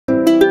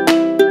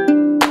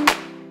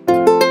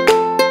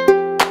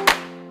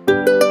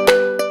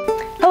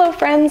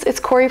it's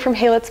Corey from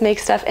Hey Let's Make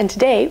Stuff, and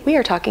today we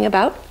are talking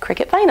about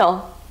Cricut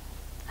vinyl.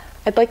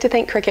 I'd like to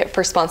thank Cricut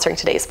for sponsoring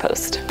today's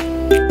post.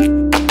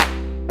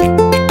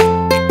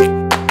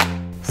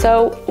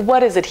 So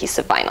what is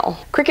adhesive vinyl?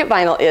 Cricut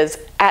vinyl is,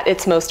 at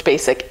its most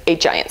basic, a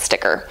giant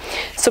sticker.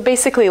 So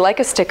basically, like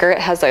a sticker, it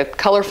has a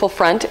colorful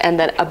front and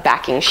then a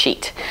backing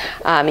sheet.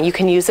 You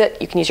can use your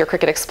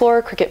Cricut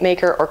Explorer, Cricut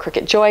Maker, or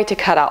Cricut Joy to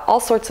cut out all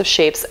sorts of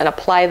shapes and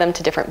apply them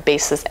to different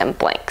bases and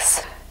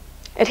blanks.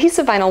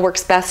 Adhesive vinyl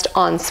works best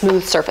on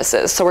smooth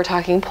surfaces. So we're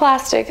talking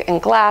plastic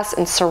and glass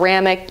and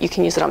ceramic. You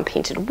can use it on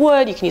painted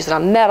wood, you can use it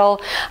on metal,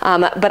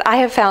 but I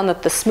have found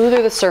that the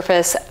smoother the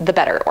surface, the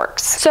better it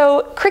works.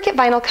 So Cricut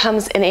vinyl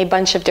comes in a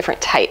bunch of different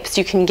types.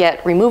 You can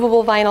get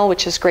removable vinyl,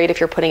 which is great if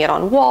you're putting it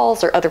on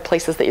walls or other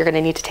places that you're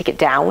gonna need to take it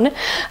down.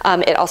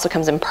 It also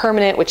comes in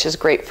permanent, which is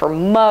great for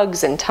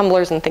mugs and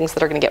tumblers and things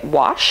that are gonna get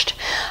washed.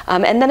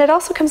 And then it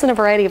also comes in a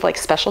variety of like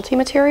specialty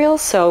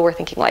materials. So we're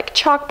thinking like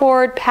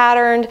chalkboard,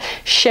 patterned,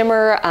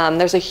 shimmer.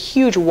 There's a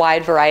huge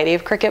wide variety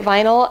of Cricut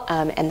vinyl,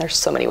 and there's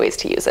so many ways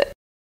to use it.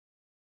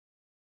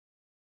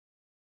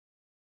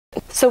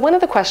 So one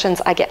of the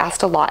questions I get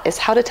asked a lot is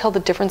how to tell the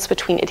difference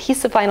between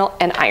adhesive vinyl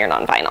and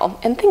iron-on vinyl.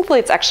 And thankfully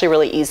it's actually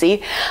really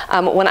easy.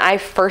 When I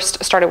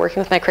first started working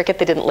with my Cricut,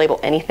 they didn't label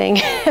anything.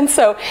 And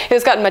so it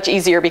has gotten much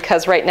easier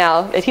because right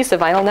now, adhesive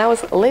vinyl now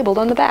is labeled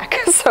on the back.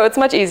 So it's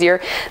much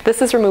easier.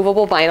 This is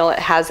removable vinyl. It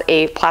has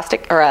a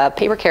plastic or a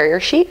paper carrier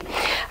sheet.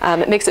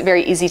 It makes it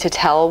very easy to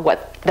tell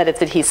that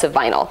it's adhesive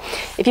vinyl.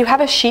 If you have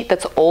a sheet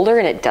that's older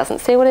and it doesn't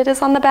say what it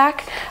is on the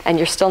back, and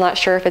you're still not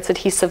sure if it's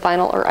adhesive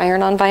vinyl or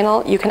iron-on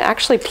vinyl, you can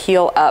actually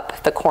peel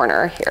up the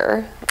corner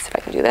here. Let's see if I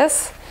can do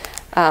this,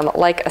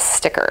 like a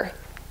sticker,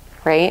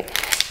 right?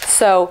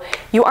 So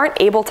you aren't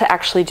able to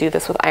actually do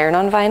this with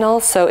iron-on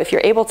vinyl. So if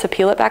you're able to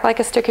peel it back like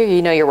a sticker,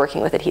 you know you're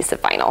working with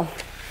adhesive vinyl.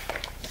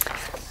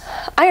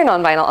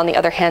 Iron-on vinyl, on the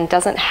other hand,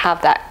 doesn't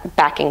have that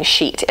backing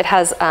sheet. It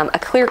has a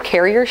clear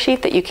carrier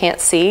sheet that you can't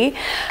see,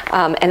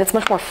 and it's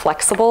much more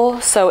flexible.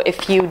 So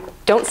if you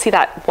don't see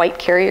that white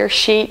carrier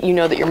sheet, you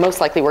know that you're most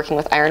likely working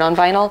with iron-on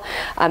vinyl.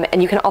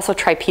 And you can also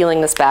try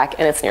peeling this back,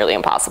 and it's nearly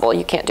impossible.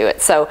 You can't do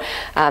it. So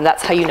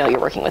that's how you know you're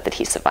working with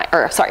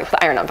with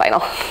iron-on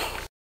vinyl.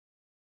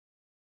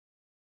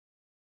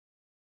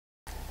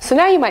 So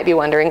now you might be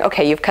wondering,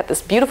 okay, you've cut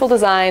this beautiful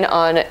design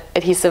on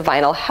adhesive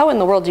vinyl. How in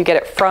the world do you get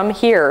it from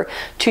here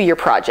to your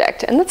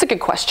project? And that's a good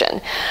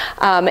question.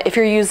 If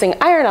you're using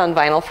iron-on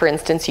vinyl, for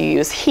instance, you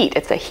use heat.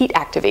 It's a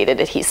heat-activated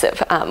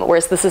adhesive,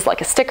 whereas this is like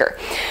a sticker.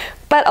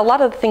 But a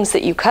lot of the things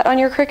that you cut on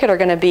your Cricut are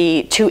gonna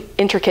be too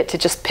intricate to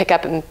just pick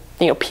up and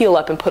peel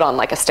up and put on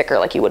like a sticker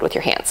like you would with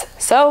your hands.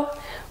 So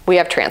we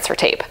have transfer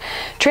tape.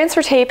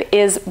 Transfer tape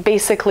is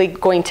basically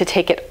going to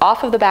take it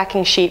off of the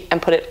backing sheet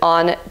and put it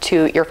on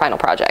to your final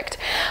project.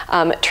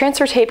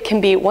 Transfer tape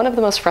can be one of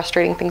the most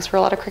frustrating things for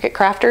a lot of Cricut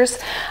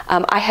crafters.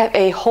 I have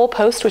a whole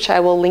post which I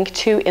will link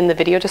to in the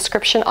video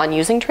description on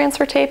using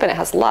transfer tape, and it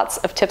has lots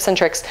of tips and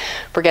tricks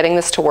for getting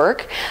this to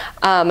work.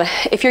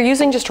 If you're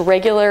using just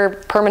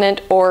regular, permanent,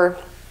 or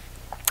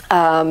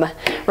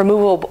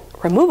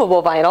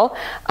removable vinyl,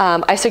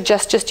 I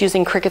suggest just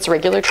using Cricut's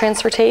regular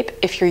transfer tape.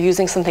 If you're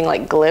using something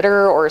like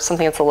glitter or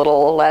something that's a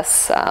little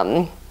less,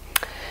 I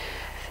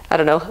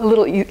don't know, a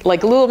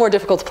little more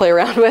difficult to play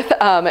around with,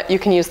 you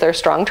can use their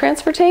strong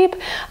transfer tape.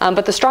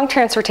 But the strong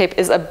transfer tape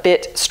is a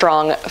bit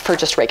strong for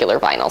just regular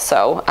vinyl.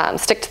 So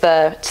stick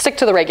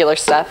to the regular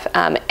stuff,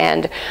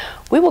 and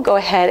we will go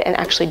ahead and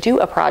actually do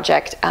a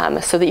project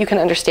so that you can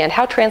understand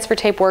how transfer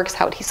tape works,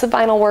 how adhesive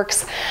vinyl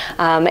works,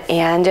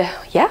 and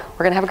yeah,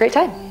 we're gonna have a great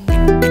time.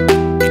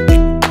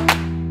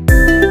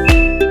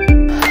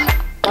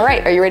 All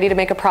right, are you ready to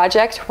make a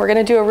project? We're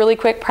gonna do a really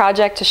quick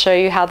project to show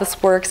you how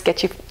this works,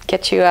 get you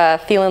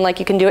feeling like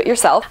you can do it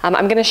yourself.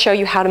 I'm gonna show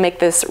you how to make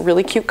this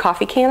really cute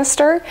coffee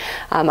canister.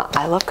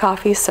 I love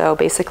coffee, so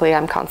basically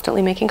I'm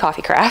constantly making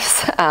coffee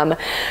crafts.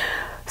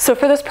 So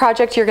for this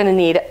project, you're gonna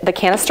need the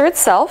canister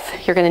itself,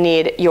 you're gonna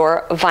need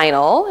your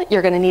vinyl,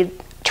 you're gonna need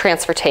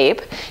transfer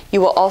tape.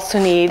 You will also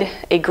need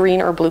a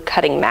green or blue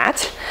cutting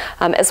mat,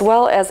 as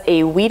well as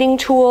a weeding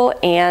tool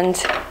and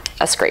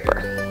a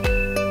scraper.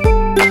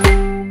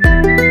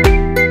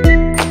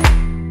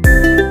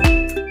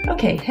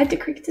 Okay, head to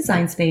Cricut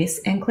Design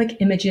Space and click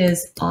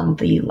Images on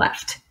the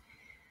left.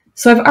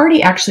 So I've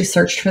already actually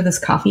searched for this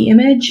coffee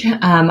image.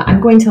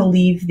 I'm going to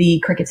leave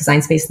the Cricut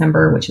Design Space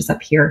number, which is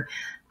up here,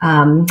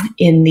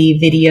 in the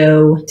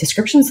video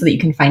description so that you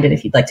can find it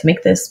if you'd like to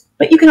make this.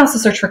 But you can also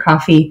search for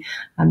coffee.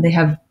 They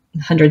have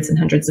hundreds and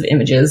hundreds of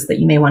images that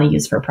you may want to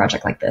use for a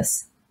project like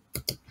this.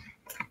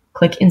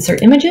 Click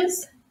Insert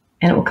Images,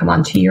 and it will come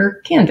onto your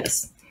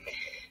canvas.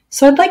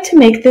 So I'd like to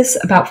make this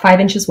about 5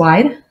 inches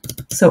wide.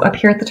 So up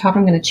here at the top,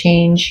 I'm going to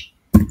change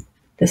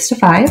this to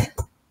 5.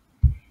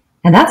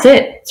 And that's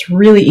it. It's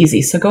really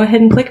easy. So go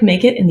ahead and click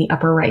Make It in the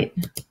upper right.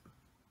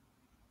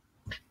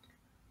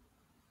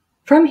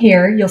 From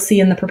here, you'll see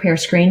in the Prepare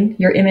screen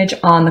your image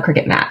on the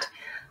Cricut mat.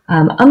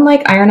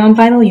 Unlike iron-on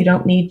vinyl, you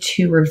don't need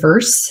to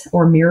reverse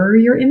or mirror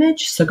your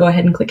image. So go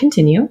ahead and click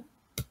Continue.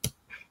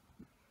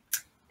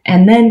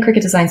 And then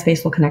Cricut Design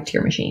Space will connect to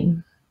your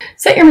machine.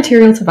 Set your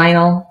material to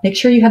vinyl. Make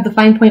sure you have the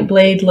fine point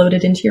blade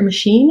loaded into your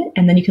machine,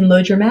 and then you can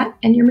load your mat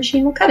and your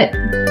machine will cut it.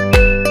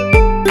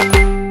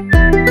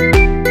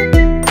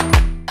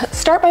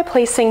 Start by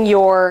placing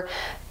your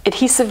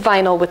adhesive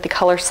vinyl with the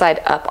color side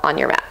up on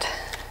your mat.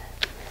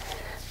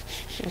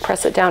 And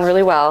press it down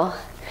really well.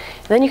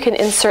 And then you can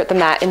insert the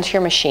mat into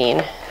your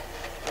machine.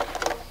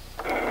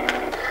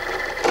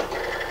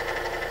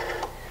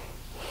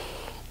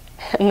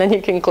 And then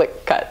you can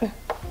click cut.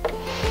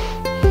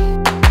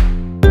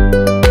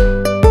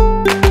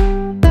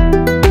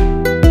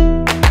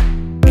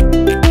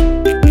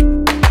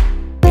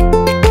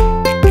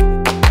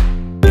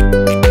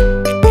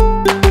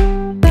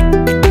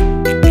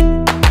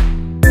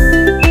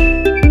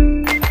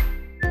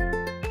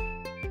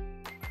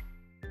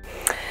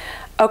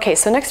 Okay,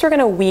 so next we're going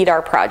to weed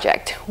our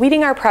project.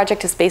 Weeding our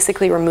project is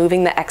basically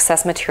removing the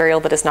excess material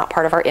that is not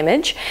part of our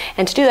image,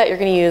 and to do that you're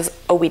going to use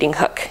a weeding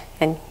hook.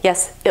 And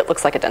yes, it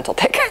looks like a dental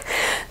pick.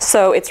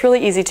 So it's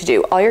really easy to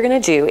do. All you're going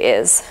to do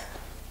is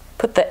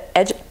put the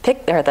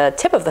the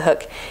tip of the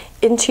hook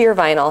into your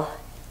vinyl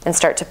and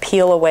start to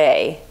peel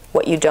away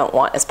what you don't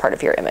want as part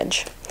of your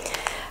image.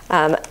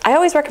 I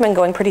always recommend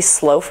going pretty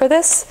slow for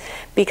this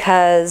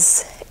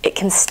because it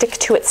can stick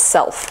to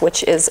itself,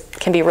 which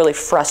can be really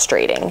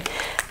frustrating.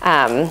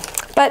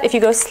 But if you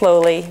go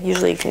slowly,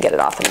 usually you can get it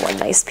off in one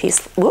nice piece.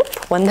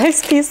 Whoop, one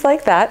nice piece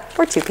like that,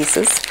 or two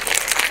pieces.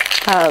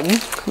 Let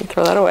me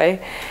throw that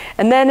away.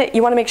 And then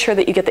you want to make sure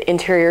that you get the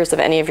interiors of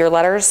any of your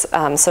letters.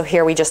 So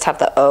here we just have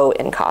the O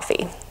in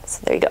coffee.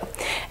 So there you go.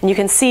 And you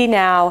can see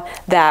now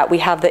that we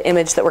have the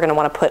image that we're going to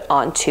want to put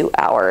onto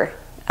our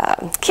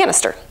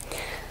canister.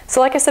 So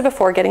like I said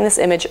before, getting this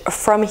image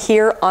from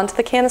here onto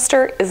the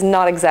canister is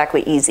not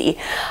exactly easy.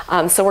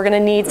 So we're going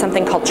to need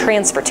something called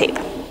transfer tape.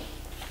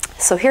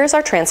 So here's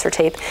our transfer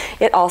tape.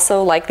 It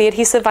also, like the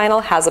adhesive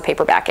vinyl, has a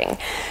paper backing.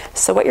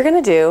 So what you're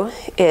going to do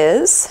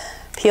is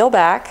peel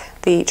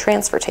back the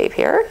transfer tape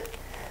here,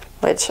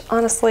 which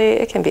honestly,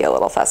 it can be a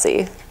little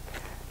fussy,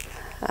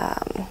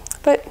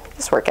 but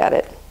just work at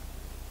it.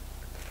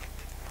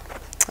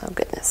 Oh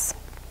goodness.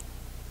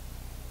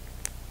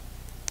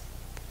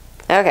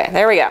 Okay,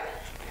 there we go.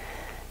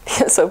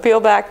 So peel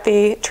back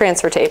the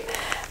transfer tape,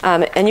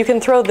 and you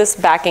can throw this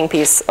backing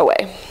piece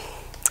away.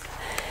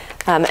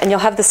 And you'll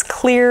have this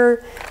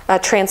clear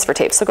transfer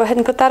tape. So go ahead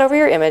and put that over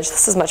your image.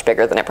 This is much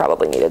bigger than it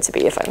probably needed to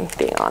be, if I'm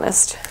being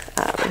honest.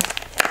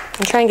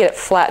 And try and get it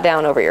flat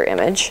down over your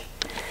image.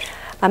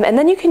 And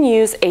then you can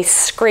use a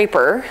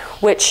scraper,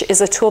 which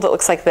is a tool that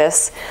looks like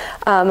this.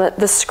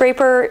 The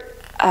scraper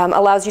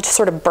allows you to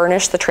sort of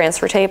burnish the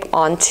transfer tape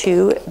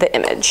onto the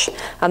image.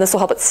 This will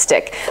help it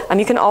stick.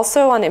 You can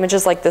also, on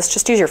images like this,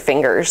 just use your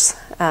fingers.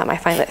 I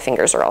find that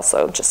fingers are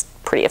also just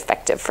pretty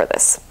effective for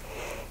this.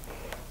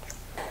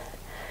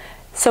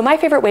 So my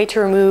favorite way to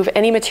remove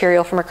any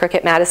material from a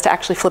Cricut mat is to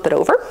actually flip it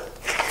over.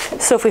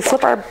 So if we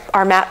flip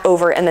our mat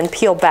over and then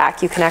peel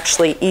back, you can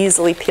actually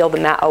easily peel the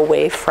mat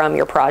away from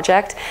your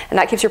project, and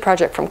that keeps your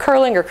project from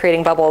curling or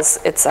creating bubbles.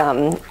 It's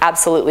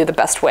absolutely the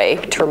best way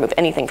to remove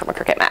anything from a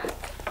Cricut mat.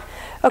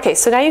 Okay,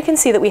 so now you can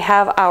see that we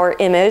have our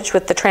image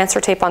with the transfer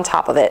tape on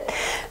top of it.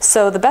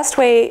 So the best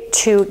way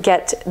to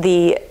get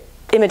the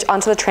image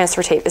onto the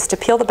transfer tape is to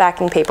peel the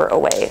backing paper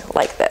away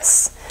like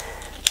this.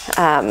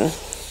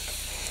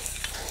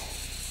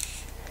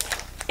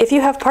 If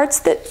you have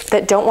parts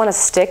that don't want to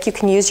stick, you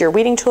can use your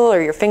weeding tool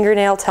or your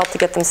fingernail to help to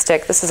get them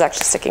stick. This is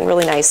actually sticking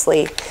really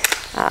nicely.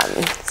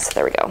 So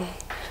there we go.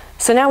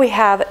 So now we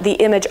have the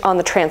image on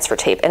the transfer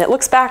tape, and it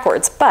looks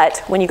backwards,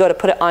 but when you go to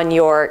put it on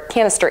your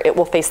canister, it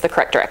will face the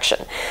correct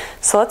direction.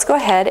 So let's go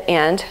ahead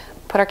and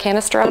put our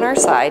canister on our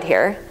side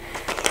here.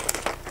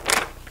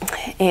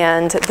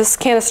 And this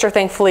canister,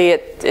 thankfully,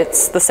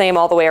 it's the same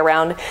all the way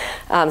around,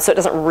 so it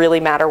doesn't really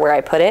matter where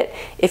I put it.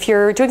 If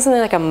you're doing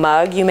something like a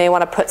mug, you may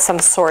want to put some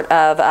sort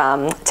of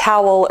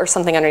towel or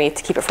something underneath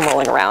to keep it from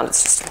rolling around.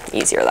 It's just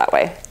easier that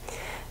way.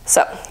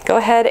 So go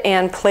ahead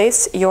and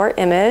place your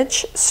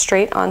image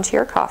straight onto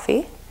your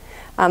coffee.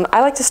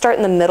 I like to start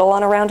in the middle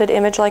on a rounded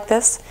image like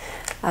this,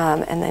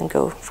 and then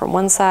go from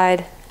one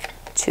side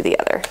to the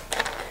other.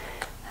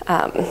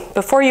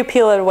 Before you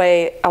peel it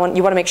away, you want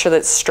to make sure that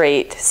it's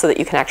straight so that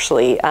you can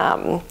actually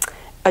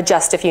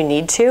adjust if you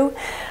need to.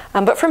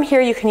 But from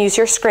here you can use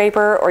your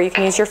scraper or you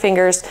can use your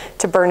fingers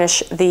to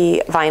burnish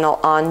the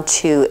vinyl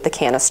onto the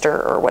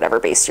canister or whatever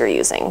base you're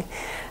using.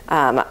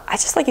 I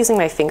just like using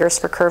my fingers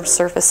for curved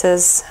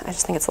surfaces. I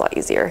just think it's a lot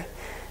easier.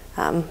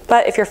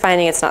 But if you're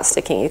finding it's not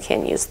sticking, you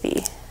can use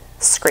the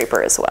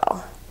scraper as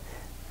well.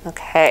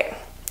 Okay,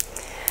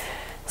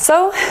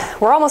 so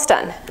we're almost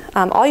done.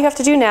 All you have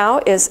to do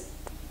now is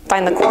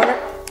find the corner.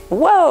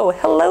 Whoa,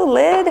 hello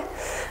lid.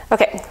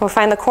 Okay, we'll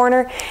find the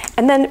corner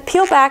and then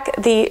peel back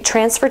the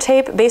transfer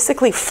tape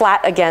basically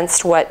flat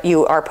against what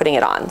you are putting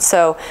it on.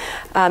 So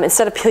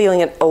instead of peeling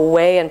it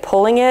away and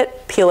pulling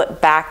it, peel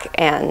it back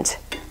and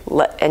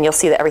you'll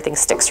see that everything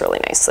sticks really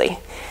nicely.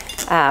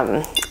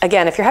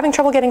 Again, if you're having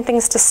trouble getting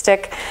things to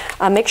stick,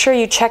 make sure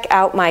you check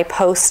out my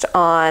post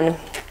on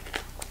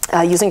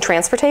using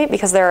transfer tape,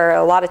 because there are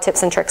a lot of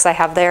tips and tricks I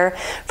have there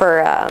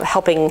for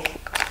helping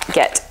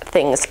get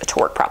things to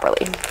work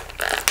properly.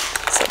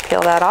 So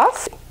peel that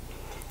off.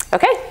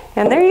 Okay,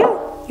 and there you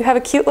go. You have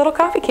a cute little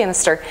coffee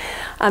canister.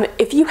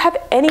 If you have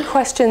any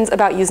questions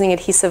about using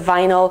adhesive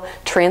vinyl,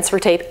 transfer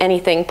tape,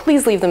 anything,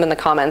 please leave them in the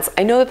comments.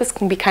 I know that this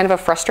can be kind of a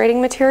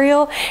frustrating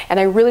material, and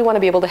I really want to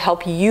be able to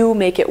help you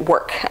make it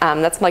work.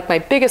 That's like my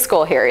biggest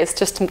goal here, is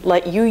just to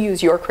let you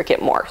use your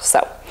Cricut more.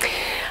 So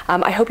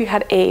I hope you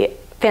had a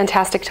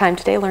fantastic time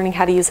today learning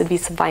how to use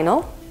adhesive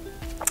vinyl.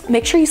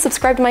 Make sure you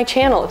subscribe to my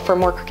channel for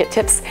more Cricut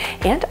tips,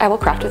 and I will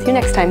craft with you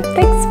next time.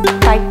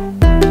 Thanks, bye.